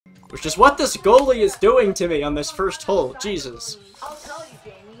Which is what this goalie is doing to me on this first hole. Jesus. I'll tell you,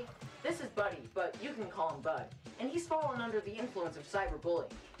 Jamie. This is Buddy, but you can call him Bud. And he's fallen under the influence of cyberbullying.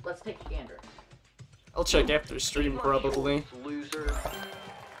 Let's take a gander. I'll check after stream, probably. Loser.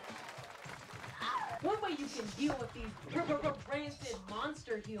 One way you can deal with these rancid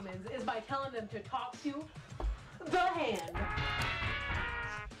monster humans is by telling them to talk to the hand.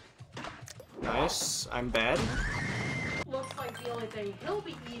 Nice. I'm bad. Looks like the only thing he'll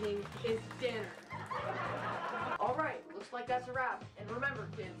be eating is dinner. Alright, looks like that's a wrap. And remember,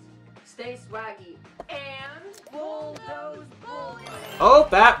 kids, stay swaggy and bulldoze bully. Oh,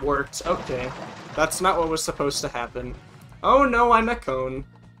 that worked. Okay. That's not what was supposed to happen. Oh no, I'm a cone.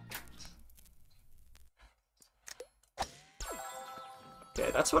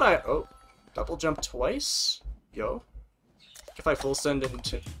 Okay, that's what I... Oh, double jump twice? Yo. If I full send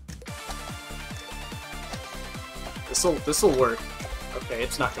into... This'll work. Okay,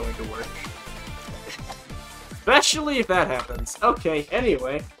 it's not going to work. Especially if that happens. Okay,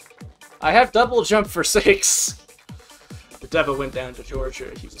 anyway. I have double jump for 6. The devil went down to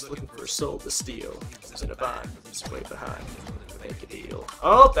Georgia. He was looking for a soul to steal. He was in a bind. He's way behind. Make a deal.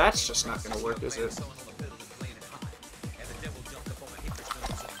 Oh, that's just not gonna work, is it?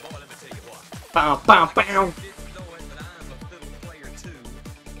 Bow, bow, bow.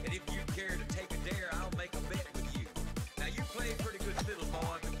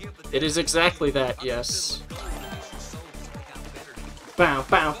 It is exactly that, yes. Bow,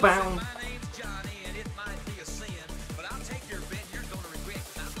 bow, bow.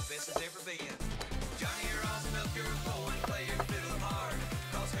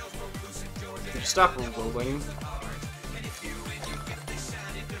 Stop rolling.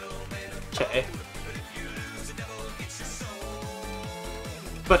 Okay.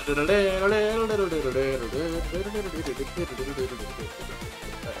 Bow,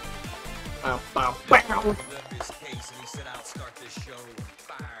 bow.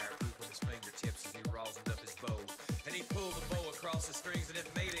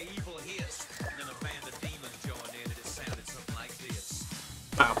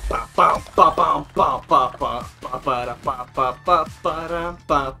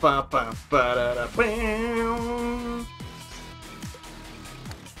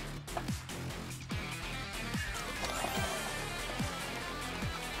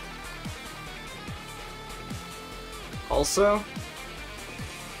 Also,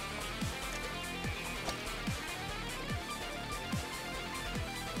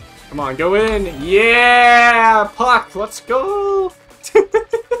 come on, go in. Yeah, puck, let's go.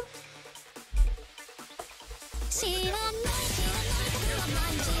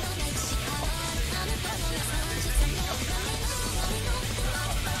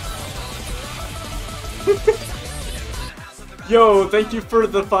 Yo, thank you for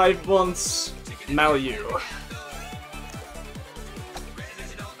the 5 months, Malu.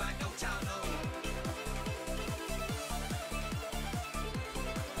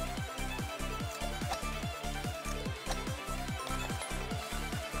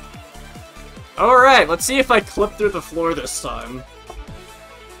 Alright, let's see if I clip through the floor this time.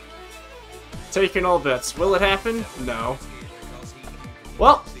 Taking all bets. Will it happen? No.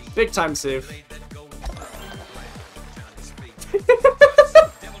 Well, big time save.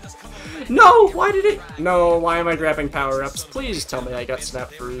 No! Why did it? No, why am I grabbing power-ups? Please tell me I got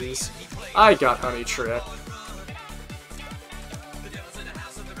Snap Freeze. I got Honey Trip.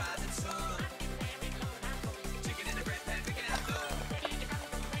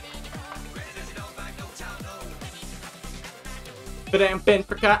 But I'm Ben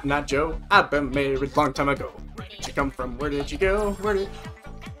for Cotton, not Joe. I've been married long time ago. Where did you come from? Where did you go? Where did...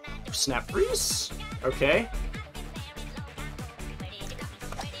 Snap Freeze? Okay.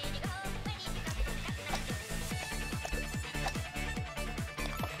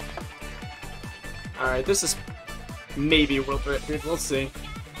 Alright, this is maybe World Record. We'll see.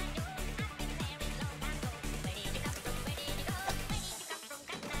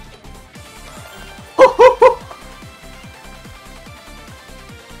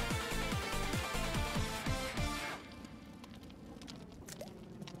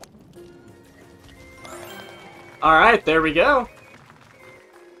 Alright, there we go.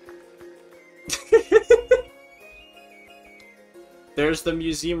 There's the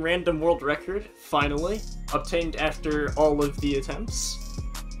museum random world record, finally, obtained after all of the attempts.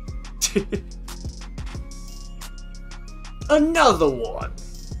 Another one!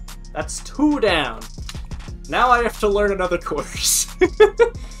 That's 2 down. Now I have to learn another course.